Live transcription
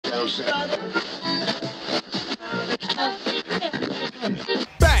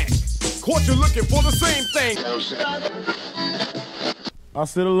Bang! Caught you looking for the same thing. I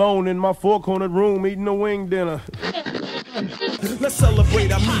sit alone in my four-cornered room eating a wing dinner. Let's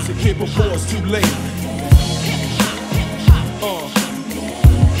celebrate our music here before it's too late.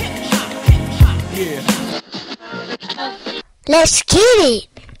 Yeah. Let's get it.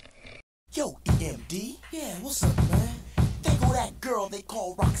 Yo, EMD. Yeah, what's up, man? There go that girl they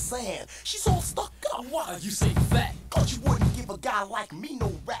call Roxanne. She's all stuck up. Why you say fat? Cause you wouldn't give a guy like me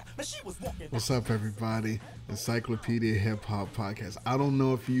no rap. Man, she was walking. What's up, everybody? Encyclopedia Hip Hop Podcast. I don't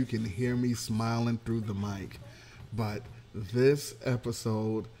know if you can hear me smiling through the mic, but this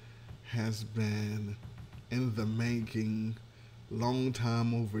episode has been in the making, long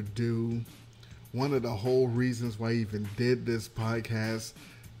time overdue. One of the whole reasons why I even did this podcast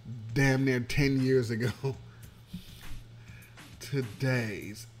damn near 10 years ago.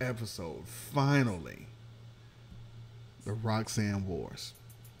 Today's episode, finally, the Roxanne Wars.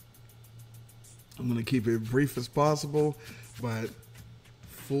 I'm going to keep it brief as possible, but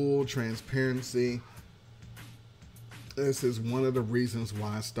full transparency. This is one of the reasons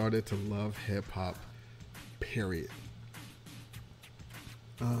why I started to love hip hop, period.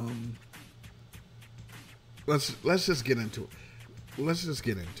 Let's just get into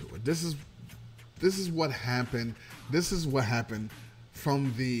it. This is what happened. This is what happened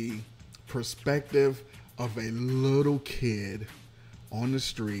from the perspective of a little kid on the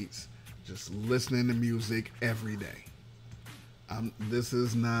streets, just listening to music every day. This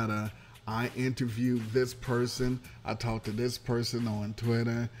is not I interviewed this person, I talked to this person on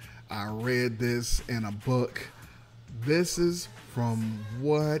Twitter, I read this in a book. This is from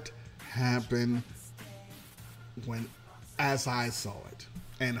what happened as I saw it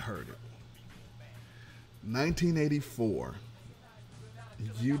and heard it. 1984,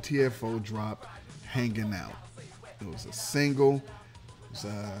 UTFO dropped Hanging Out. It was a single, it was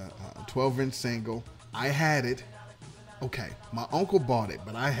a 12-inch single. I had it. Okay, my uncle bought it,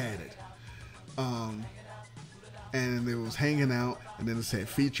 but I had it. And it was Hanging Out, and then it said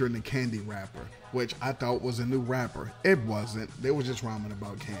featuring the Candy Rapper, which I thought was a new rapper. It wasn't. They were just rhyming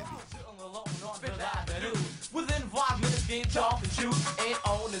about candy. Within 5 minutes, game talk and shoot. Ain't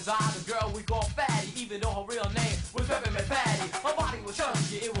on his eye, the girl we call Fatty, even though her real name was Peppermint Patty. Her body was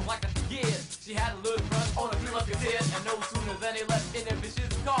chunky, it was like a spaghetti. She had a little crush on a few of his head, and no sooner than he left in a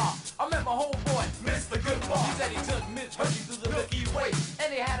vicious car, I met my homeboy, Mr. Goodbar. He said he took Miss Hershey through the Milky Way,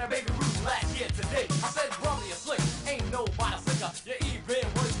 and he had a baby Ruth last year today. I said, brother, you're slick, ain't nobody slicker. You're even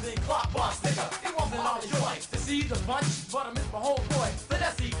worse than Clockbot Sticker. It wasn't all joy to see the punch, but I missed my homeboy, the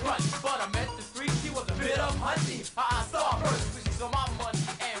Nessie Crunch. But I met the street, he was a bit of hunty. I saw first, wishing so my money,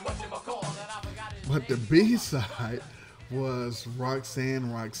 and what's in my call, and I forgot his But the B-side was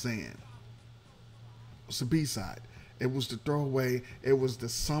Roxanne Roxanne. It's the B-side. It was the throwaway. It was the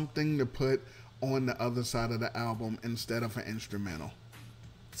something to put on the other side of the album instead of an instrumental.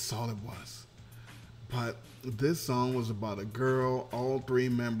 That's all it was. But this song was about a girl, all three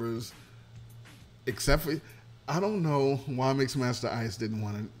members, except for, I don't know why Mixmaster Ice didn't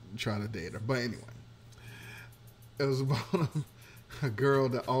want to try to date her. But anyway, it was about a girl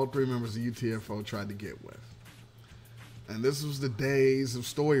that all three members of UTFO tried to get with. And this was the days of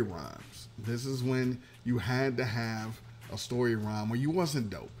story rhymes. This is when you had to have a story rhyme or you wasn't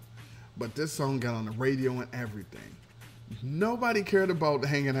dope. But this song got on the radio and everything. Nobody cared about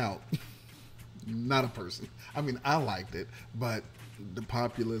Hanging Out. Not a person. I mean, I liked it, but the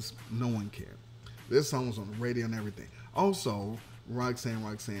populace, no one cared. This song was on the radio and everything. Also, Roxanne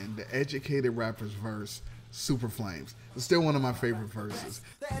Roxanne, the educated rapper's verse, Super Flames. It's still one of my favorite verses.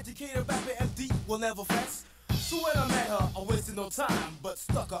 The educated rapper MD will never fess. So when I met her, I wasted no time, but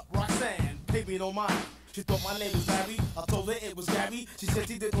stuck up Roxanne, paid me no mind. She thought my name was Barry, I told her it was Gary. She said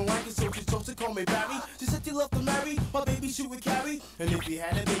she didn't like it, so she chose to call me Barry. She said she loved to marry, my baby she would carry. And if he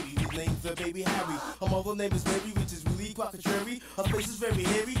had a baby, his name's the baby Harry. Her mother name is Mary, which is really quite contrary. Her face is very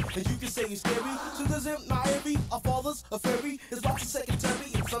hairy, and you can say he's scary. So there's him, not Harry, our father's a fairy. His wife's a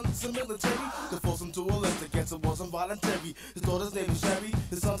secretary, his son's a military. To force him to a list against it wasn't voluntary. His daughter's name is Sherry,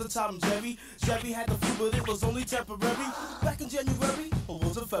 his son's a Tom and Jerry. Sherry had the flu, but it was only temporary. Back in January, or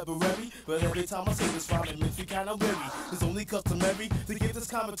was it February? But every time I say this rhyme, it makes me kinda weary. It's only customary to give this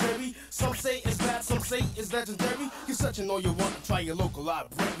commentary. Some say it's bad, some say it's legendary. You searching all you want, try your local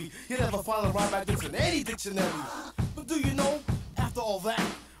library. You never find a rhyme like this in any dictionary. But do you know, after all that,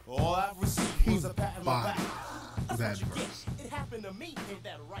 all I've received was a pat on my back. That verse. It happened to me, ain't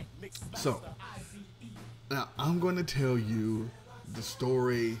that right? So, now I'm going to tell you the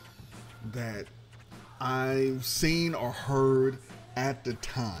story that I've seen or heard at the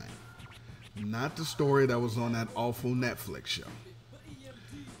time. Not the story that was on that awful Netflix show.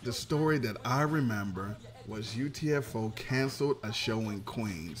 The story that I remember was UTFO canceled a show in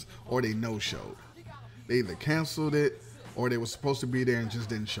Queens, or they no-showed. They either canceled it, or they were supposed to be there and just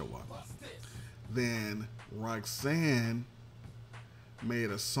didn't show up. Then Roxanne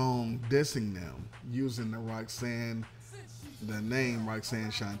made a song dissing them, using the name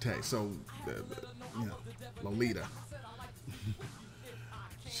Roxanne Shante. So, Lolita.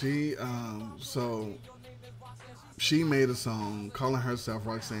 She made a song calling herself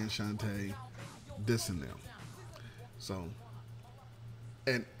Roxanne Shante, dissing them. So,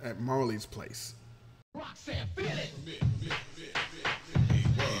 at Marley's place. Roxanne, feel it.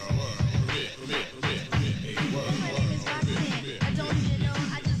 My name is Roxanne. I don't even know.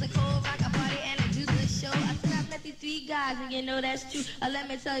 I just a cold rock a party and I do the show. I said I met these three guys and you know that's true. Let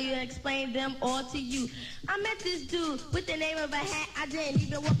me tell you and explain them all to you. I met this dude with the name of a hat. I didn't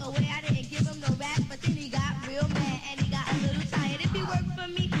even walk away. I didn't give him no rap, but then he got real mad and he got a little tired. If he worked for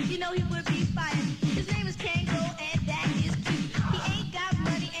me, you know he would be fired. His name is Kango and that is cute. He ain't got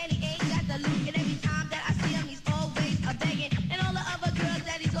money and he ain't got the loot. And every time that I see him, he's always a begging. And all the other girls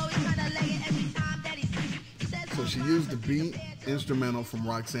that he's always trying to lay it. Every time that he says. So she used the beat instrumental from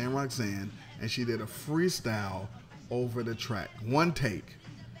Roxanne Roxanne, and she did a freestyle over the track. One take.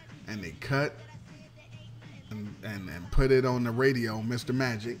 And they cut and put it on the radio, Mr.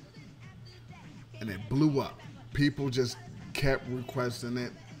 Magic. And it blew up. People just kept requesting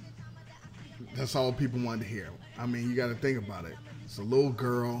it. That's all people wanted to hear. I mean, you got to think about it. It's a little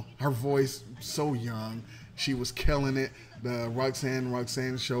girl. Her voice so young. She was killing it. The Roxanne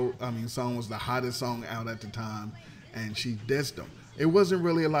song was the hottest song out at the time, and she dissed them. It wasn't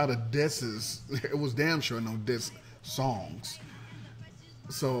really a lot of disses. It was damn sure no diss songs.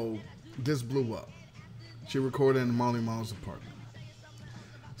 So this blew up. She recorded in Marley Marl's apartment.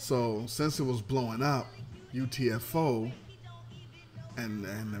 So since it was blowing up, UTFO and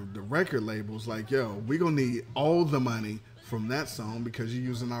the record label was like, yo, we're going to need all the money from that song because you're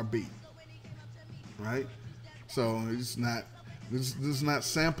using our beat. Right? So it's not, this is not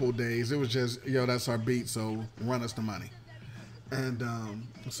sample days. It was just, yo, that's our beat, so run us the money. And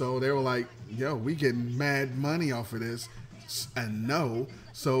so they were like, yo, we getting mad money off of this. And no,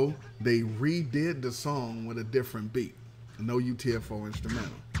 so they redid the song with a different beat. No UTFO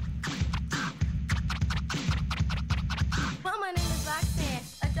instrumental. Well, my name is Roxanne.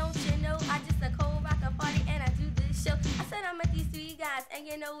 Don't you know I just a cold rock a party and I do this show. I said I met these three guys and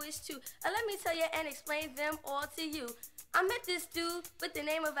you know it's true. Let me tell you and explain them all to you. I met this dude with the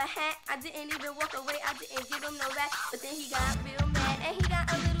name of a hat. I didn't even walk away. I didn't give him no rap. But then he got real mad and he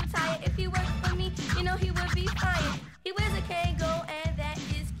got a little tired. If he worked for me, you know he would be fired. He wears a Kango and that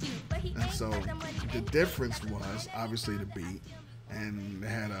is cute. But he ain't so got the money. the difference was obviously the beat, and it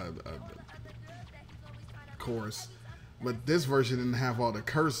had a chorus, but this version didn't have all the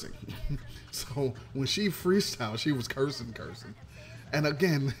cursing. So when she freestyled, she was cursing. And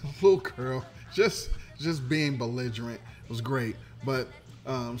again, little girl just being belligerent was great. But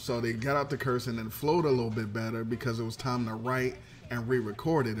so they got out the cursing and flowed a little bit better because it was time to write and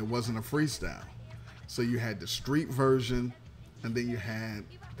re-record it. It wasn't a freestyle. So you had the street version, and then you had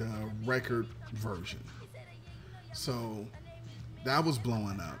the record version. So that was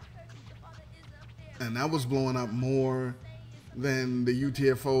blowing up. And that was blowing up more than the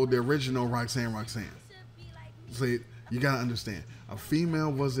UTFO, the original Roxanne Roxanne. So you gotta understand, a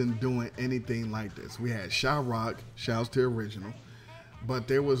female wasn't doing anything like this. We had Sha Rock, shouts to the original, but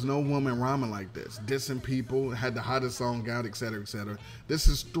there was no woman rhyming like this. Dissing people, had the hottest song out, etc., etc. This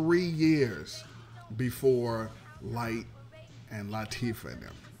is 3 years before Light and Latifah and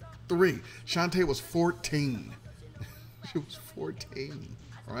them. 3. Shante was 14. She was 14,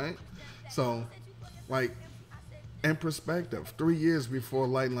 right? So, like, in perspective, 3 years before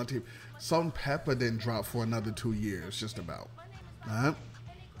Light and Latifah. Salt and Pepper didn't drop for another 2 years, just about. Right?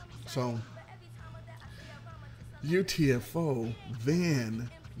 So, UTFO then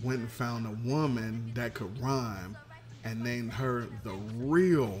went and found a woman that could rhyme and named her the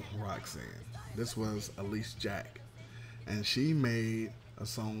real Roxanne. This was Elise Jack. And she made a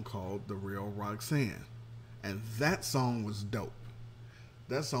song called The Real Roxanne. And that song was dope.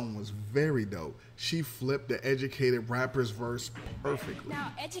 That song was very dope. She flipped the educated rapper's verse perfectly.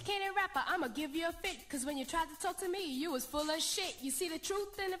 Now, educated rapper, I'ma give you a fit. Cause when you tried to talk to me, you was full of shit. You see, the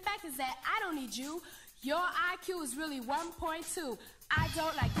truth and the fact is that I don't need you. Your IQ is really 1.2. I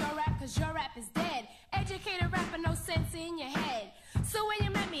don't like your rap cause your rap is dead. Educated rapper, no sense in your head. So when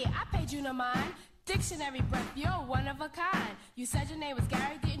you met me, I paid you no mind. Dictionary breath, you're one of a kind. You said your name was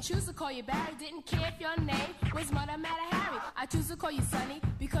Gary, didn't choose to call you Barry. Didn't care if your name was Mother Matter Harry. I choose to call you Sonny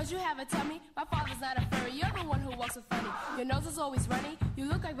because you have a tummy. My father's not a furry, you're the one who walks so funny. Your nose is always runny, you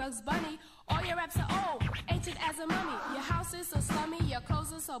look like Bugs Bunny. All your raps are old, ancient as a mummy. Your house is so slummy, your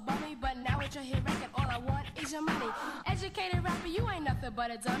clothes are so bummy. But now with your hit record, all I want is your money. Educated rapper, you ain't nothing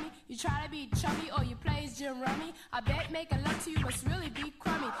but a dummy. You try to be chummy or you play as Jim Rummy. I bet making love to you must really be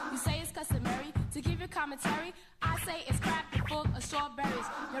crummy. You say it's customary to give your commentary. I say it's crap and full of strawberries.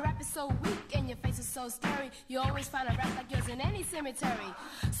 Your rap is so weak and your face is so scary. You always find a rap like yours in any cemetery.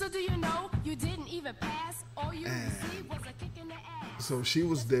 So do you know you didn't even pass? All you received was a kick in the ass. So she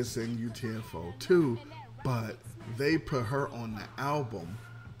was dissing UTFO too, but they put her on the album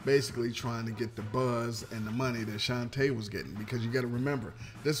basically trying to get the buzz and the money that Shante was getting, because you got to remember,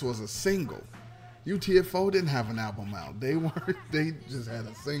 this was a single. UTFO didn't have an album out. They just had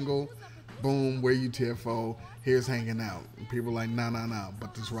a single. Boom, we're UTFO, here's Hanging Out. And people were like, nah,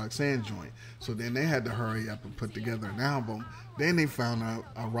 but this Roxanne joint. So then they had to hurry up and put together an album. Then they found out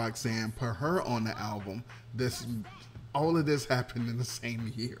Roxanne, put her on the album. All of this happened in the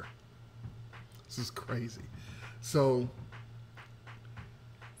same year. This is crazy. So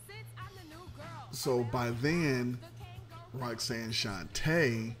by then, Roxanne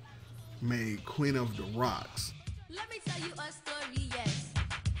Shante made Queen of the Rocks. Let me tell you a story, yes.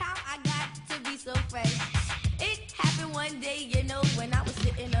 How I got to be so fresh. It happened one day, you know, when I was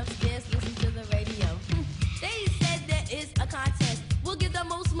sitting upstairs listening to the radio. They said there is a contest. We'll give the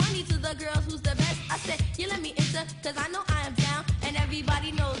most money to the girls who's the best. I said, you let me enter, cause I know I am down. And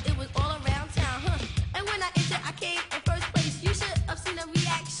everybody knows it was all around town, And when I entered, I came in first place. You should have seen the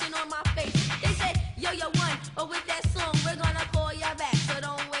reaction on my face. They said, yo, you won. Or with that song, we're gonna call you back. So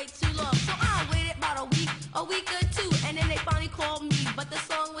don't wait too long. So I waited about a week or two. And then they finally called me. But the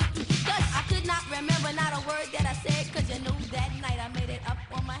song was through. Cause I could not remember not a word that I said. Cause you know that night I made it up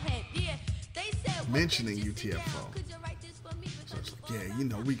on my head. Yeah, they said, mentioning UTFO. So it's like, yeah, you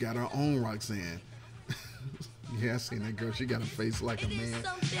know, we got our own Roxanne. Yeah, I seen that girl. She got a face like a man.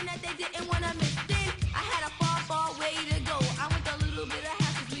 Something that they didn't want to miss. Then I had a far way to go. I went a little bit of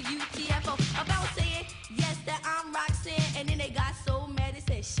hassles with UTFO about saying yes that I'm Roxanne, and then they got so mad they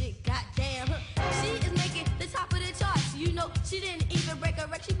said shit, goddamn. She is making the top of the charts. You know, she didn't even break a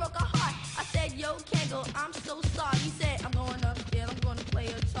record, she broke a heart. I said, yo, Kango, I'm so sorry. He said, I'm going upstairs, I'm going to play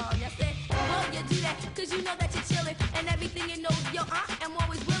a Charlie. I said, well, you do that because you know that you're chilling and everything you know, yo, I am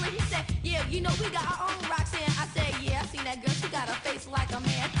always willing. He said, yeah, you know, we got our own Roxanne. I said, yeah, I seen that girl, she got a face like a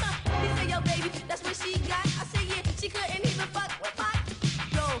man. He said, yo, baby, that's what she got. I said, yeah, she couldn't even fuck with my.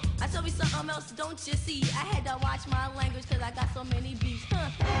 Yo, I told me something else, don't you see? I had to watch my language because I got so many beefs.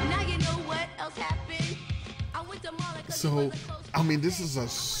 Now you know what else happened. I went to Marla. So, I mean, this is a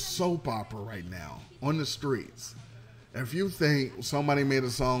soap opera right now on the streets. If you think somebody made a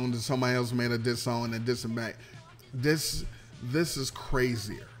song, that somebody else made a diss song and diss and back, this is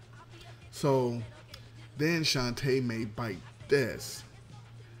crazier. So then Shante made Bite This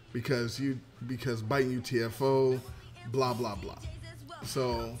because Bite UTFO, blah blah blah.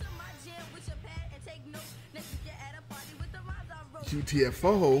 So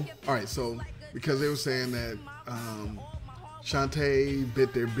UTFO, all right. So because they were saying that Shante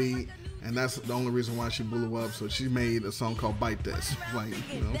bit their beat, and that's the only reason why she blew up. So she made a song called Bite This. Like,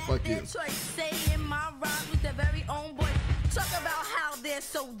 you know, fuck you. Talk about how they're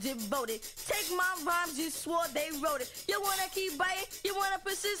so devoted. Take my rhymes, you swore they wrote it. You wanna keep biting? You wanna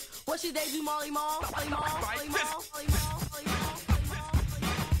persist? What should they do, Molly Mall? Molly Mall? Molly Mall? Molly Mall? Molly Mall?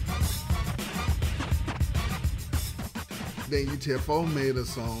 Then UTFO made a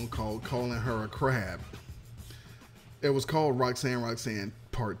song called Calling Her a Crab. It was called Roxanne Roxanne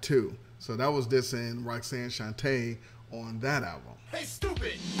Part 2. So that was dissing Roxanne Shante on that album. Hey,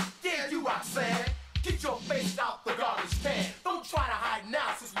 stupid! Yeah, you Roxanne! Get your face out the garbage can. Don't try to hide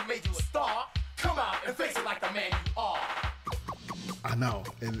now since we made you a star. Come out and face it like the man you are. I know,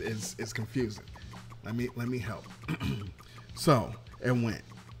 it's confusing. Let me help. So it went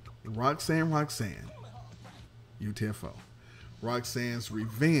Roxanne Roxanne, UTFO. Roxanne's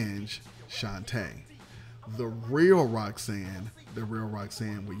Revenge, Shante. The real Roxanne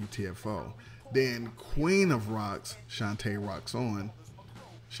with UTFO. Then Queen of Rocks, Shante Rocks On,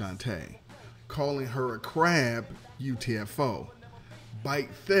 Shante. Calling Her a Crab, UTFO. Bite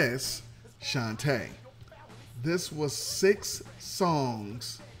This, Shante. This was 6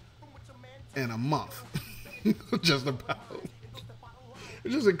 songs in a month. Just about.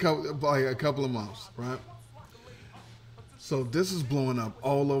 Just a couple of months, right? So this is blowing up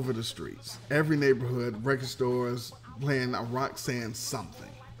all over the streets. Every neighborhood, record stores, playing a Roxanne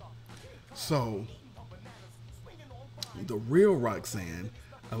something. So the real Roxanne,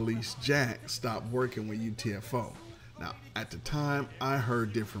 Elise Jack, stopped working with UTFO. Now, at the time, I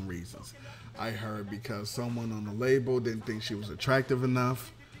heard different reasons. I heard because someone on the label didn't think she was attractive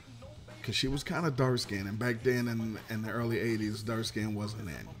enough, because she was kind of dark-skinned, and back then in the early 80s, dark-skin wasn't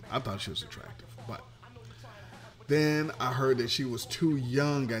in. I thought she was attractive, but then I heard that she was too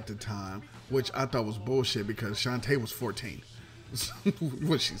young at the time, which I thought was bullshit because Shante was 14.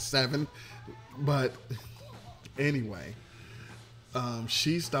 Was she 7? But anyway,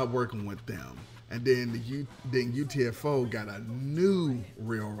 she stopped working with them, and then UTFO got a new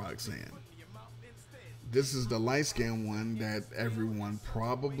real Roxanne. This is the light-skinned one that everyone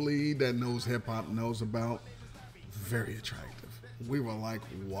probably that knows hip-hop knows about. Very attractive. We were like,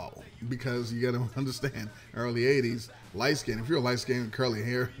 whoa. Because you got to understand, early 80s, light-skinned. If you're light-skinned with curly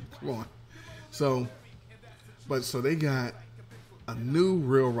hair, come on. So they got a new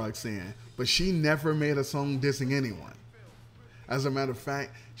real Roxanne, but she never made a song dissing anyone. As a matter of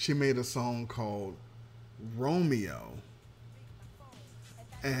fact, she made a song called Romeo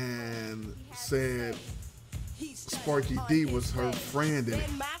and said Sparky D was her friend in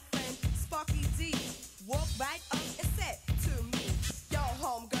it. My friend Sparky D walked right up and said to me, "Yo,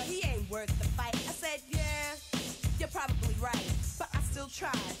 homegirl, he ain't worth the fight." I said, "Yeah, you're probably right, but I still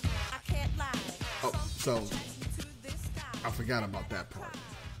tried. I can't lie." Oh, so I forgot about that part.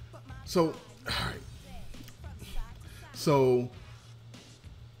 So, all right. So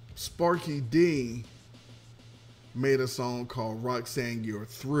Sparky D made a song called Roxanne, You're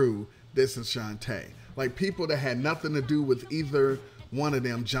Through. This is Shante. Like, people that had nothing to do with either one of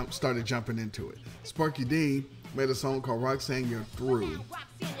them started jumping into it. Sparky D made a song called Roxanne, You're Through.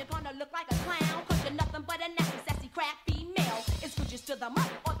 Roxanne, you're gonna look like a clown, 'cause you're nothing but a nasty, sassy, crap female. It's good just to them up,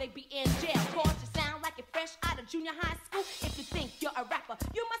 or they be in jail. 'Cause you sound like you're fresh out of junior high school. If you think you're a rapper,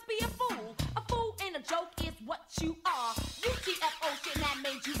 you must be a fool. A fool and a joke is what you are. UTFO shouldn't have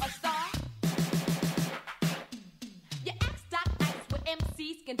made you a star. You ask Doc Ice what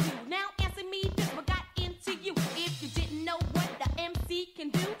MCs can do. Now answer me this, what got into you? If you didn't know what the MC can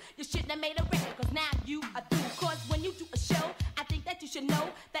do, you shouldn't have made a record, 'cause now you are through. 'Cause when you do a show, I think that you should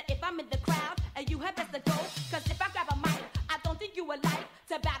know that if I'm in the crowd, you had best to go. 'Cause if I grab a mic, I don't think you would like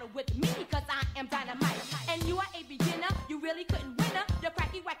to battle with me, 'cause I am dynamite. And you are a beginner, you really couldn't win her. Your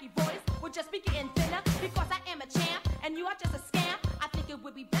cracky, wacky voice would just be getting thinner. Because I am a champ, and you are just a scamp. I think it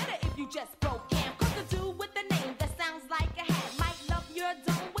would be better if you just broke camp. 'Cause the dude with the name that sounds like a hat might love your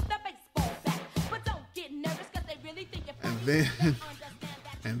dome with a baseball bat. But don't get nervous, 'cause they really think you're funny.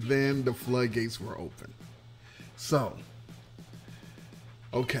 And then the floodgates were open. So,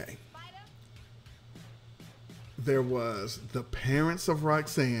 okay. There was The Parents of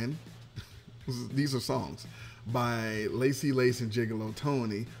Roxanne. These are songs by Lacey Lace and Gigolo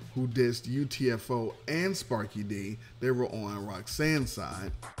Tony, who dissed UTFO and Sparky D. They were on Roxanne's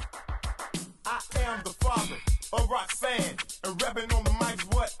side. I am the father of Roxanne, and rapping on the mic's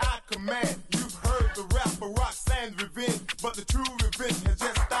what I command. You've heard the rap for Roxanne's revenge, but the true revenge has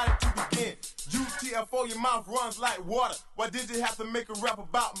just started to begin. UTFO, your mouth runs like water. Why did you have to make a rap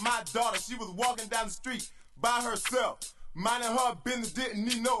about my daughter? She was walking down the street by herself, minding her business, didn't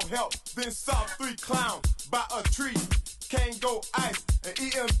need no help. Then saw 3 clowns by a tree. Can't go Ice and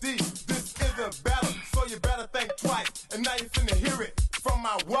EMD. This is a battle, so you better think twice. And now you finna hear it from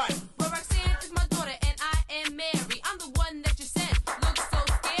my wife. Well, Roxanne is my daughter and I am Mary. I'm the one that you said looks so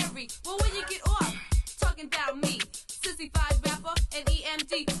scary. Well, when you get off talking about me, Sissy 5 rapper and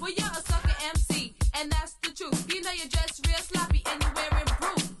EMD. Well, you're a sucker MC, and that's the truth. You know you're just real sloppy and you're wearing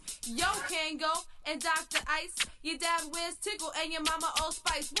proof. Yo, Kango and Dr. Ice, your dad wears Tickle and your mama Old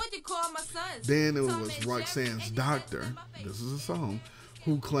Spice. What you call my sons? Then it was Roxanne's doctor, this is a song,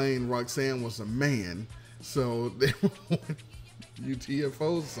 who claimed Roxanne was a man. So they were on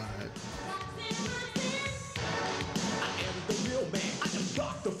UTFO's side. I am the real man. I am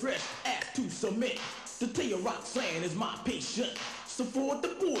Dr. Fresh, asked to submit. To tell you Roxanne is my patient. So for the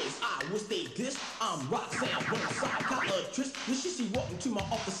boys, I will stay this. I'm Roxanne, one psychiatrist. When she walked into my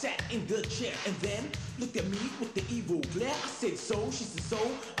office, sat in the chair, and then looked at me with the evil glare. I said, so? She said,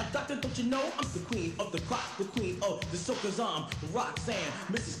 so? Doctor, don't you know I'm the queen of the crop, the queen of the soakers. I'm Roxanne,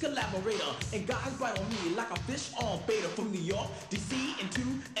 Mrs. Collaborator, and guys bite on me like a fish on beta from New York, DC, and to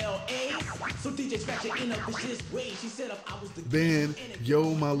LA. So DJ Scratch it in a vicious way. She said if I was the Then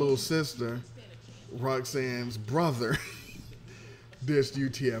Yo My Little Sister, Roxanne's brother, dissed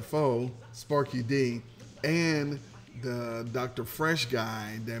UTFO, Sparky D, and the Dr. Fresh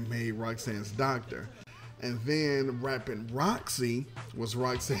guy that made Roxanne's doctor. And then rapping Roxy was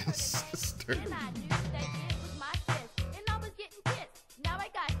Roxanne's sister. And I knew that it was my sis, and I was getting pissed. Now I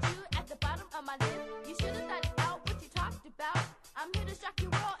got you at the bottom of my list. You should have thought out what you talking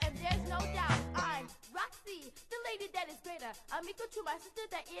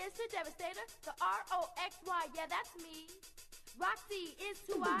is to Devastator, the R-O-X-Y, yeah, that's me. Roxy is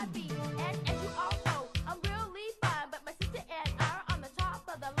who I be, and as you all know, I'm really fine, but my sister and I are on the top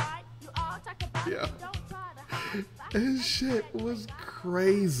of the line. You all talk about it, don't try to hide. His shit was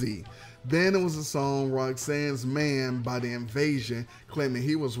crazy. Then it was the song Roxanne's Man by The Invasion, claiming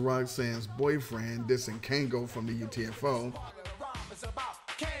he was Roxanne's boyfriend, dissing Kango from the UTFO.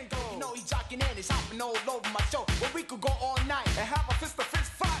 You know he's jocking and he's hopping all over my show. Well, we could go all night and have a fist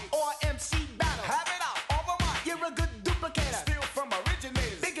fight or MC battle. Have it out over mic. You're a good duplicator. Steal from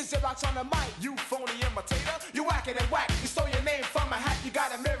originators. Biggest Xerox on the mic. You phony imitator. You whacking and whack. You stole your name from a hat. You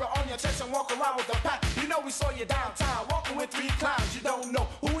got a mirror on your chest and walk around with a pack. You know we saw you downtown walking with 3 clowns. You don't know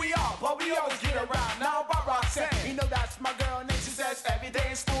who we are, but we always get around. Now about Roxanne. You know that's my girl name. She says every day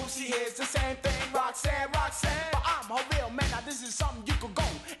in school she hears the same thing. Roxanne, Roxanne. But I'm her real man. Now this is something you could go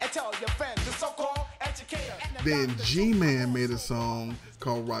and tell your friends. The so-called educator. Then G-Man made a song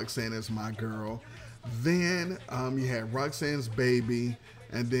called Roxanne Is My Girl. Then you had Roxanne's Baby,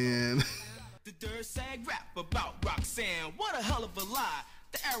 and then the dirt sag rap about Roxanne. What a hell of a lie.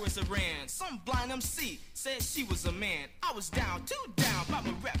 The errors are ran. Some blind MC said she was a man. I was down, too down by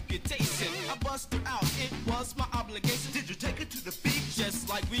my reputation. I bust her out, it was my obligation. Did you take her to the beat? Just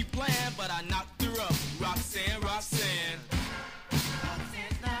like we planned, but I knocked her up. Roxanne, Roxanne.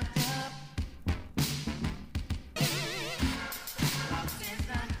 Roxanne's knocked up. Roxanne's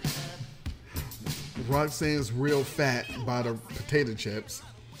knocked up. Roxanne's Real Fat by the Potato Chips.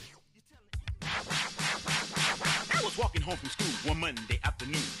 I was walking home from school one Monday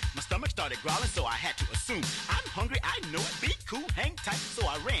afternoon. My stomach started growling, so I had to assume I'm hungry, I know it, be cool, hang tight. So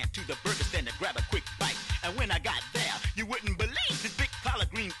I ran to the burger stand to grab a quick bite. And when I got there, you wouldn't believe this big collard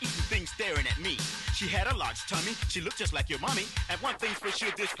green eating thing staring at me. She had a large tummy, she looked just like your mommy. And one thing's for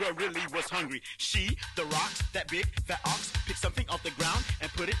sure, this girl really was hungry. She, the rocks, that big fat ox, picked something off the ground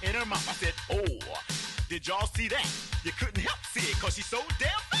and put it in her mouth. I said, oh, did y'all see that? You couldn't help see it, cause she's so damn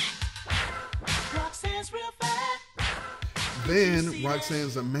fat. Roxanne's real fat. Then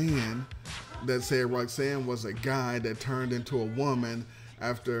Roxanne's a Man that said Roxanne was a guy that turned into a woman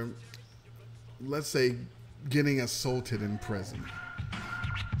after, let's say, getting assaulted in prison.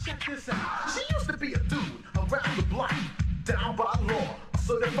 Check this out. She used to be a dude around the block, down by law, a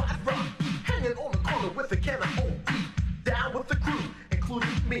certified rock, hanging on the corner with a can of OD, down with the crew,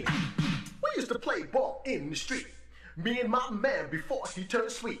 including me. We used to play ball in the street. Me and my man before he turned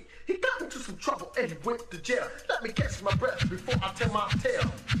sweet. He got into some trouble and he went to jail. Let me catch my breath before I tell my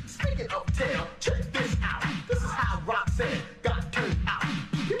tale. Speaking of tale, check this out. This is how Roxanne got turned out.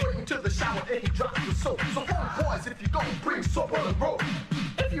 He went into the shower and he dropped the soap. So homeboys, if you go, bring soap on the road.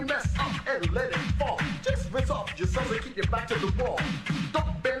 If you mess up and let it fall, just rinse off yourself and keep your back to the wall.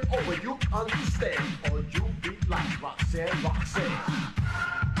 Don't bend over, you understand, or you'll be like Roxanne, Roxanne.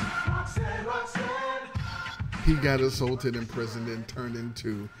 Roxanne, Roxanne. He got assaulted in prison and turned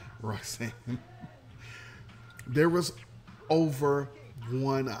into Roxanne. There was over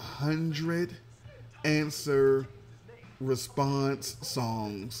 100 answer response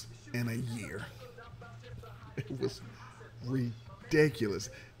songs in a year. It was ridiculous.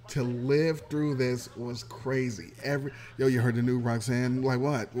 To live through this was crazy. You heard the new Roxanne? Like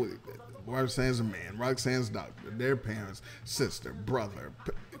what? Roxanne's a man. Roxanne's doctor. Their parents, sister, brother.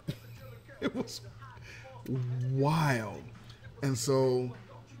 It was wild. And so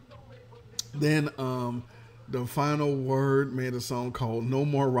then the Final Word made a song called No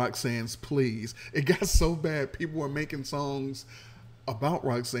More Roxanne's Please. It got so bad people were making songs about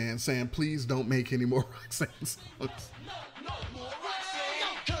Roxanne saying please don't make any more Roxanne songs. No more Roxanne.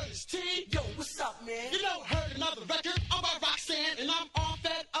 Curtis T, yo, what's up, man? You know, heard another record about Roxanne, and I'm all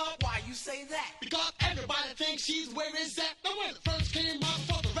fed up. Why you say that? Because everybody thinks she's where is that? Now when it first came out,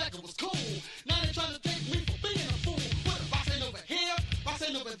 thought the record was cool. Now they're trying to take me for being a fool. What if Roxanne over here,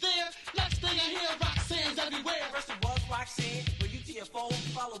 Roxanne over there? Next thing I hear, Roxanne's everywhere. First it was Roxanne, but UTFO,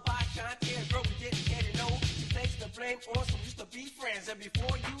 followed by Shante, and girl, we didn't get to know. She placed the blame on some used to be friends, and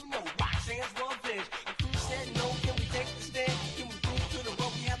before you know, Roxanne's revenge. The crew said no, can we take the stand? Can we move to the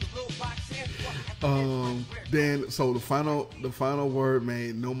road? We have the little Roxanne. Then so the final word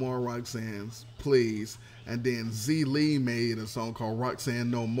made No More Roxanne's Please, and then Z Lee made a song called Roxanne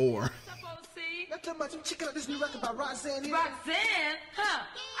No More. Not too much. Check out this new record by Roxanne here. Roxanne? Huh?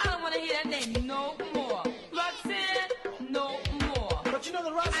 I don't want to hear that name no more. Roxanne, no more. But you know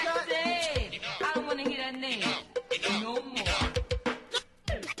the Roxanne. I said, I don't want to hear that name no more.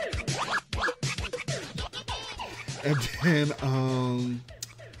 And then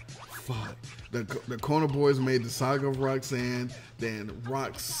the Corner Boys made the Saga of Roxanne. Then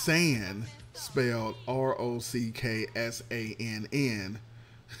Roxanne, spelled Rocksann,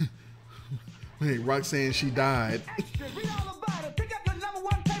 Hey, Roxanne, she died. Read all about it. Pick up your number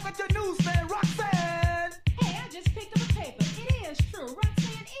one paper at your newsstand, Roxanne. Hey, I just picked up a paper. It is true.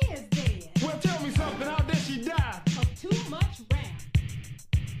 Roxanne is dead. Well, tell me something. How did she die? Of too much rap.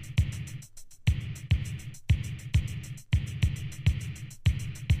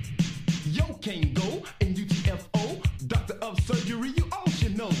 Yo can't go in UTFO. Doctor of surgery, you all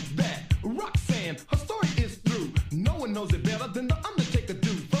should know that. Roxanne, her story is through. No one knows it better than the Undertaker do.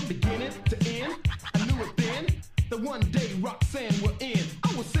 From beginning to end, I knew it then. The one day Roxanne will end.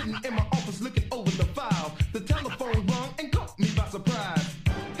 I was sitting in my office looking over the file. The telephone rung and caught me by surprise.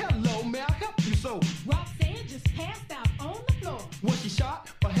 Hello, may I help you? So Roxanne just passed out on the floor. was she shot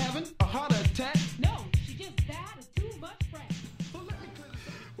or having a heart attack? No, she just died of too much rap.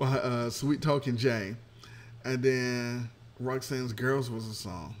 Well, Sweet Talking Jay, and then Roxanne's Girls was a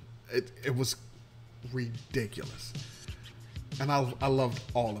song. It was ridiculous, and I loved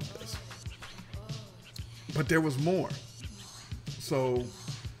all of this. But there was more. So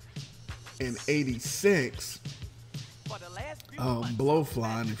in '86,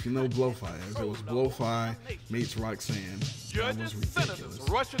 Blowfly, and if you know Blowfly is, it was Blowfly meets Roxanne. That was Judges, ridiculous. senators,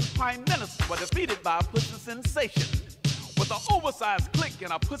 Russian prime minister were defeated by a pussy sensation. With an oversized click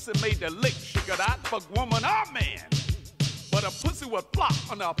and a pussy made the lick. She could out fuck woman or man. But a pussy would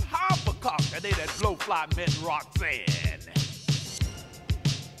flop on a powerful cock. And they that Blowfly met Roxanne.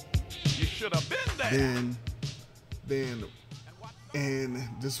 You should have been there. Then, and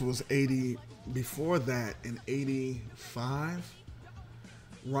this was 80, before that, in 85,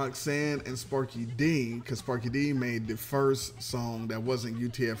 Roxanne and Sparky D, because Sparky D made the first song that wasn't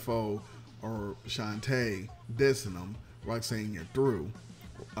UTFO or Shante dissing them, Roxanne, You're Through,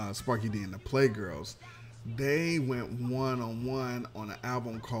 Sparky D and the Playgirls. They went one-on-one on an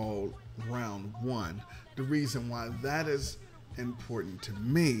album called Round One. The reason why that is important to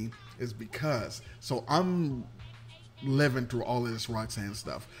me is because, so I'm living through all of this Roxanne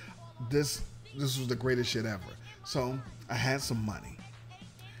stuff. This was the greatest shit ever. So I had some money,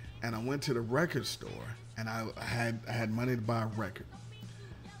 and I went to the record store, and I had money to buy a record.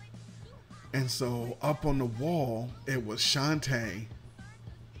 And so up on the wall, it was Shante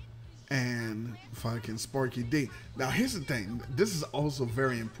and fucking Sparky D. Now here's the thing. This is also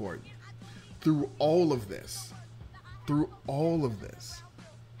very important. Through all of this,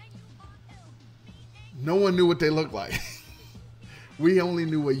 no one knew what they looked like. We only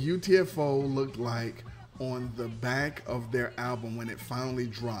knew what UTFO looked like on the back of their album when it finally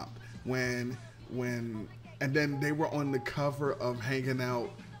dropped. And then they were on the cover of Hanging Out.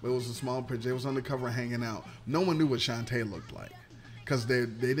 It was a small picture. It was on the cover of Hanging Out. No one knew what Shante looked like because they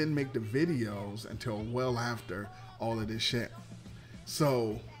didn't make the videos until well after all of this shit.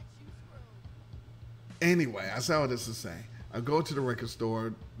 So anyway, I saw what this to say. I go to the record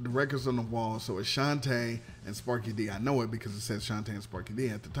store. The record's on the wall, so it's Shante and Sparky D. I know it because it says Shante and Sparky D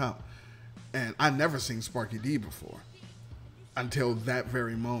at the top. And I never seen Sparky D before until that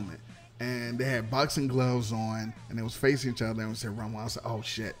very moment. And they had boxing gloves on, and they was facing each other, and we said, "Run!" I said, "Oh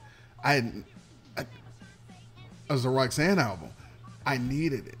shit!" It was a Roxanne album. I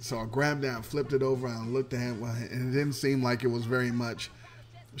needed it, so I grabbed that, and flipped it over, and looked at it, and it didn't seem like it was very much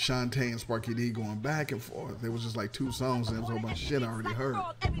Shante and Sparky D going back and forth. There was just like two songs, and there was a whole bunch of shit I already heard.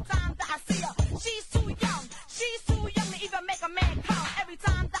 Every time that I see her, she's too young. She's too young to even make a man come. Every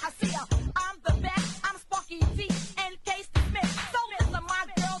time that I see her, I'm the best. I'm Sparky D and Case Smith. So listen, my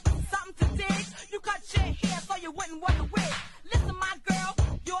girl, something to dig. You cut your hair so you wouldn't wear the wig. Listen, my girl,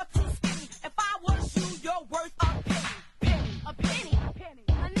 you're too skinny. If I was you, you're worth a penny. A penny.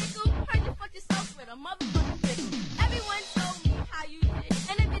 A nickel, heard you fuck yourself with a motherfucking bitch. Everyone told me how you did.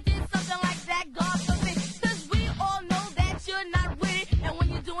 And if you did something like that, God forbid. Cause we all know that you're not with it. And when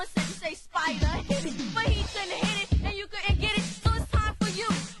you're doing sex, you say spider hit it. But he couldn't hit it, and you couldn't get it. So it's time for you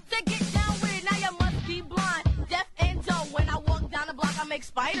to get down with it. Now you must be blind, deaf and dumb. When I walk down the block, I make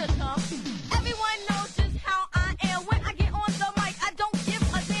spiders come. Everyone knows just how I am. When I get on the mic, I don't give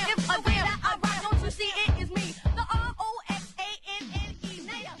a damn. If a damn I rock, don't you see it is me? The ROXANNE.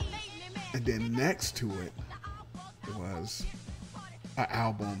 And then next to it was an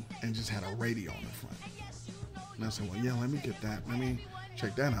album and just had a radio on the front. And I said, well, yeah, let me get that. Let me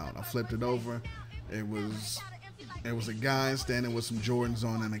check that out. I flipped it over. It was a guy standing with some Jordans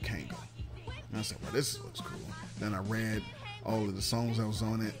on and a Kango. And I said, well, this looks cool. Then I read all of the songs that was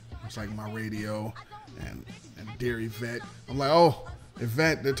on it. It's like My Radio and Dear Yvette. I'm like, oh,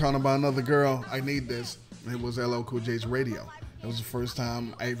 Yvette, they're talking about another girl. I need this. And it was LL Cool J's Radio. It was the first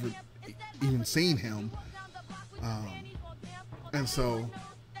time I ever even seen him. And so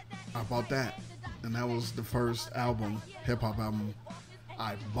I bought that. And that was the first album, hip-hop album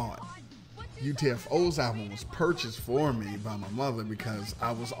I bought. UTFO's album was purchased for me by my mother because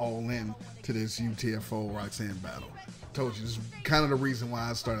I was all in to this UTFO Roxanne battle. Told you, this is kind of the reason why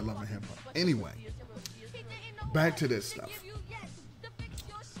I started loving hip hop. Anyway, back to this stuff.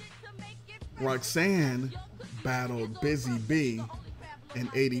 Roxanne battled Busy B in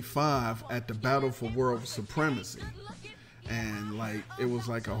 '85 at the Battle for World Supremacy, and like it was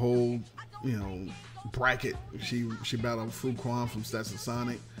like a whole, you know, bracket. She battled Fruquan from Stetson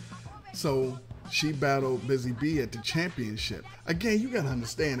Sonic. So she battled Busy B at the championship. Again, you gotta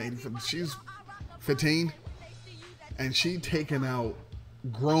understand, she's 15, and she taking out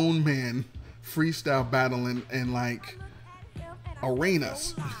grown men freestyle battling in like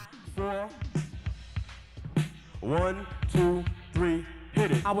arenas. 4, 1, 2, 3.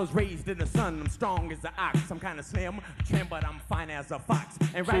 Hit it. I was raised in the sun, I'm strong as an ox. I'm kind of slim, trim, but I'm fine as a fox.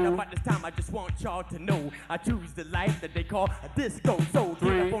 And right about this time, I just want y'all to know I choose the life that they call a disco. So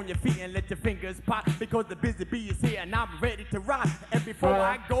get up on your feet and let your fingers pop, because the Busy Bee is here and I'm ready to rock. And before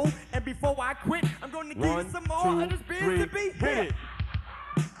I go, and before I quit, I'm gonna give you some more of this Busy Bee. Hit it.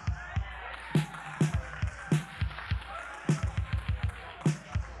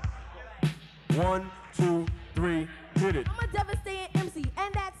 One, two, three, hit it. I'm a devastating MC,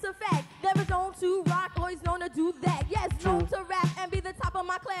 and that's a fact. Never known to rock, always known to do that. Yes, known to rap and be the top of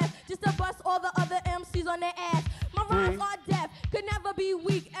my class, just to bust all the other MCs on their ass. My rhymes are deaf, could never be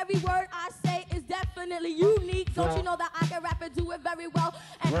weak. Every word I say is definitely unique. Don't you know that I can rap and do it very well?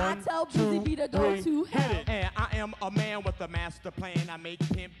 And I tell Busy B to go to hell. And I am a man with a master plan. I make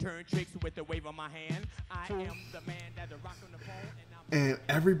pimp turn tricks with the wave of my hand. I am the man that'll rock on the phone. And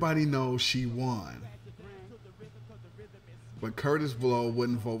everybody knows she won. But Curtis Blow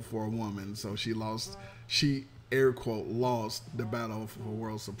wouldn't vote for a woman, so she lost. She, air quote, lost the battle for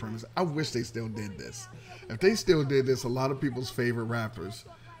world supremacy. I wish they still did this. If they still did this, a lot of people's favorite rappers,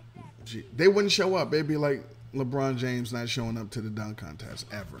 they wouldn't show up. They'd be like LeBron James not showing up to the dunk contest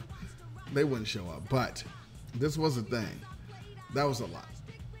ever. They wouldn't show up. But this was a thing. That was a lot.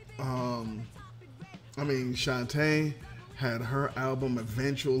 I mean, Shante had her album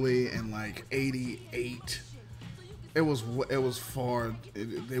eventually in like '88. It was far.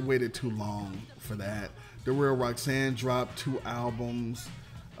 They waited too long for that. The Real Roxanne dropped 2 albums.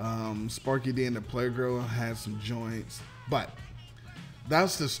 Sparky D and the Playgirl had some joints, but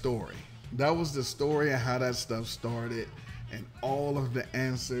that's the story. That was the story of how that stuff started, and all of the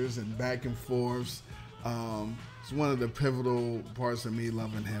answers and back and forths. It's one of the pivotal parts of me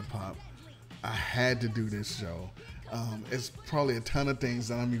loving hip hop. I had to do this show. It's probably a ton of things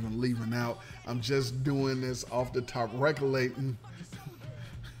that I'm even leaving out. I'm just doing this off the top, recollecting.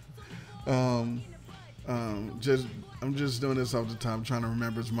 I'm just doing this off the top, trying to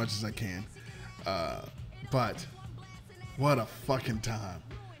remember as much as I can. But what a fucking time!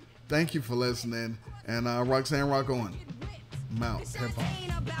 Thank you for listening, and Roxanne, rock on. Mount hip hop.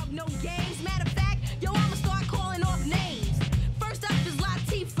 Matter of fact, yo, I'ma start calling off names. First up is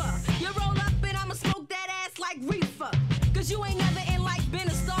Latifah. You roll up and I'ma smoke that ass like reefer. Cause you ain't never in life been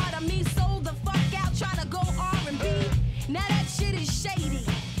a star to me. So the fuck out trying to go R&B. Now that shit is shady.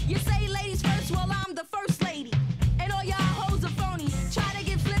 You say ladies first, well I'm the first lady. And all y'all hoes are phony. Try to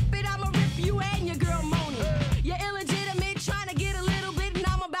get flippin', I'ma rip you and your girl Moni. You're illegitimate, trying to get a little bit, and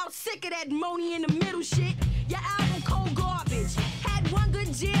I'm about sick of that Moni in the middle shit. Your album cold garbage. Had one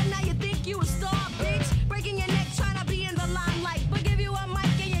good jam, now you think you a star, bitch. Breaking your neck